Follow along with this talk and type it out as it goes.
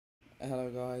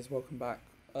Hello guys, welcome back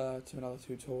to another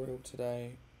tutorial.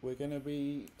 Today we're going to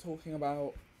be talking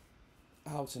about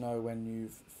how to know when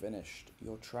you've finished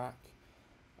your track,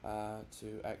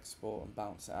 to export and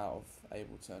bounce it out of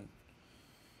Ableton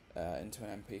into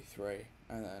an MP3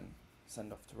 and then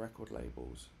send off to record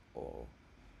labels or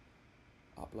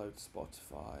upload to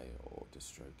Spotify or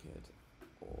DistroKid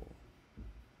or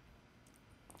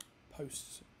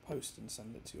post and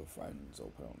send it to your friends or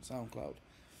put it on SoundCloud.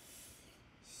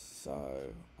 So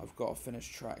I've got a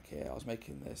finished track here. I was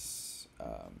making this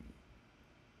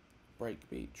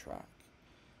breakbeat track,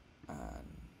 and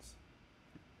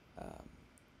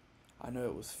I knew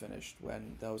it was finished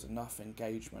when there was enough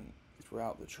engagement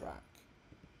throughout the track,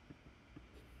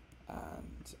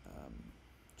 and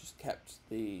just kept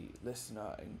the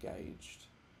listener engaged,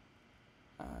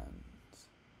 and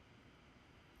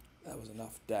there was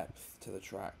enough depth to the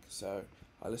track. So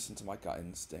I listened to my gut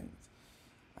instinct,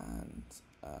 and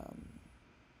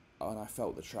when I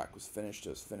felt the track was finished,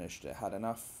 it was finished. It had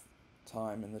enough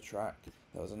time in the track,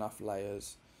 there was enough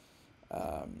layers.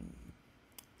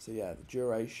 So yeah, the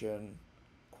duration,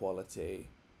 quality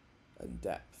and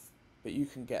depth. But you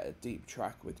can get a deep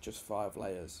track with just 5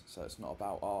 layers, so it's not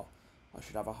about, I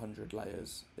should have 100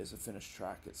 layers is a finished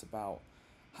track. It's about,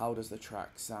 how does the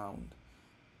track sound?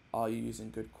 Are you using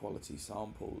good quality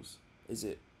samples? Is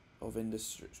it of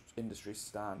industry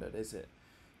standard? Is it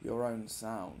your own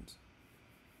sound?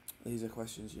 These are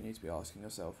questions you need to be asking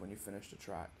yourself when you finish the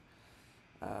track,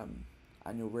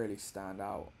 and you'll really stand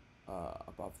out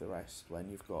above the rest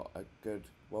when you've got a good,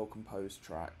 well composed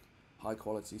track, high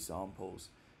quality samples,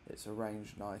 it's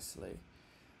arranged nicely,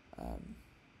 and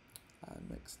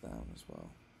mixed down as well.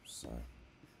 So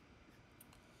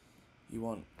you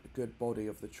want a good body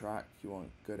of the track, you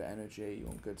want good energy, you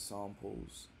want good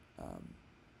samples,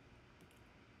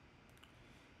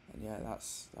 and yeah,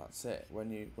 that's it.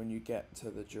 When you get to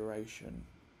the duration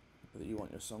that you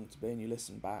want your song to be, and you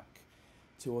listen back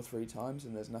 2 or 3 times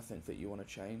and there's nothing that you want to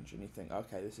change, and you think,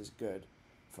 okay, this is good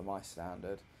for my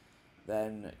standard,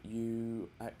 then you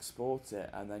export it,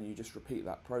 and then you just repeat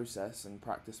that process, and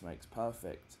practice makes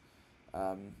perfect.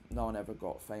 No one ever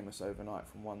got famous overnight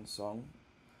from one song,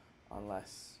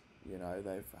 unless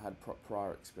they've had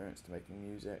prior experience to making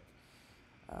music.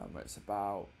 It's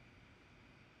about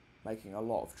making a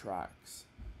lot of tracks,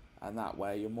 and that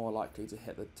way you're more likely to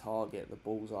hit the target, the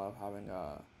bullseye of having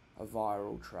a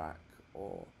viral track,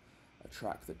 or a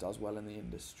track that does well in the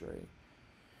industry,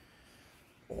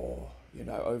 or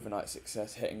overnight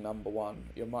success, hitting number 1.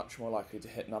 You're much more likely to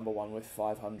hit number 1 with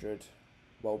 500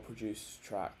 well produced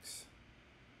tracks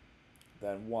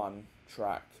than one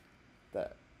track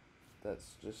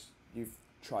that's just, you've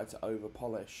tried to over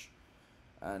polish,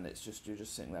 and you're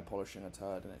just sitting there polishing a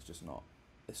turd, and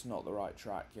it's not the right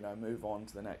track. Move on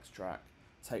to the next track,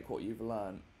 take what you've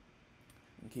learned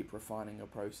and keep refining your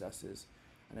processes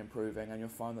and improving, and you'll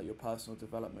find that your personal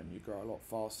development, you grow a lot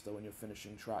faster when you're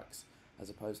finishing tracks, as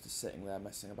opposed to sitting there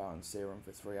messing about in Serum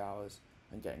for 3 hours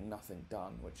and getting nothing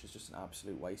done, which is just an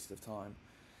absolute waste of time.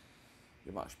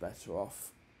 You're much better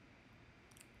off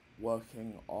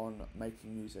working on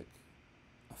making music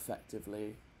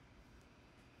effectively.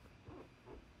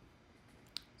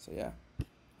 So yeah,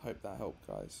 hope that helped,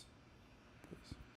 guys. Peace.